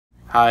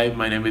Hi,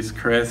 my name is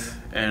Chris,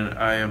 and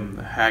I am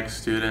the HACC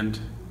student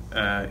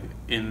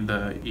in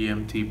the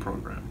EMT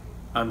program.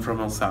 I'm from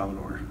El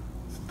Salvador.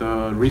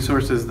 The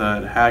resources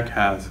that HACC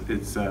has,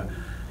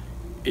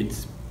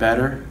 it's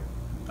better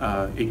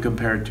in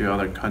compared to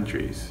other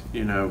countries.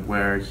 You know,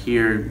 where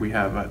here we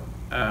have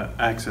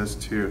access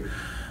to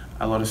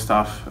a lot of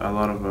stuff, a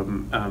lot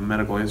of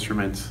medical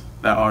instruments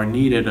that are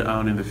needed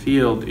out in the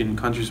field. In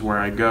countries where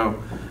I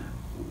go,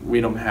 we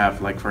don't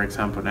have, like, for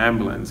example, an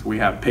ambulance. We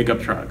have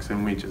pickup trucks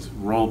and we just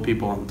roll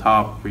people on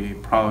top. We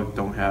probably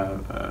don't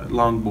have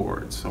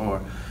longboards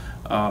or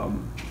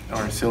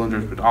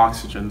cylinders with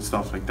oxygen,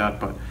 stuff like that.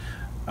 But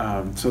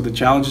so the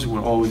challenges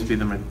will always be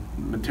the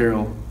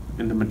material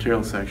in the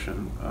material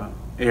section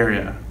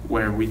area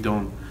where we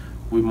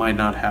might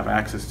not have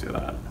access to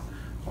that.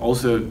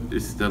 Also,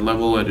 it's the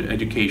level of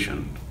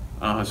education.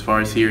 As far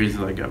as here is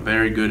like a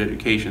very good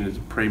education, it's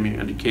a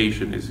premium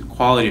education, it's a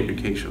quality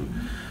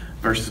education,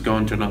 versus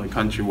going to another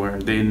country where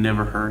they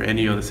never heard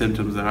any of the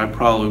symptoms that I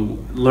probably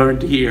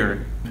learned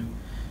here.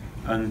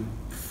 And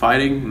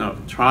trying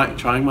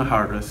my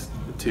hardest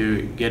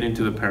to get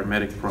into the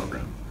paramedic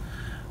program.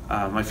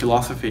 My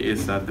philosophy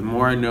is that the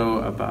more I know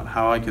about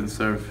how I can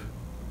serve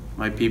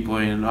my people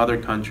in other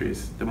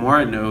countries, the more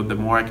I know, the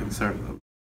more I can serve them.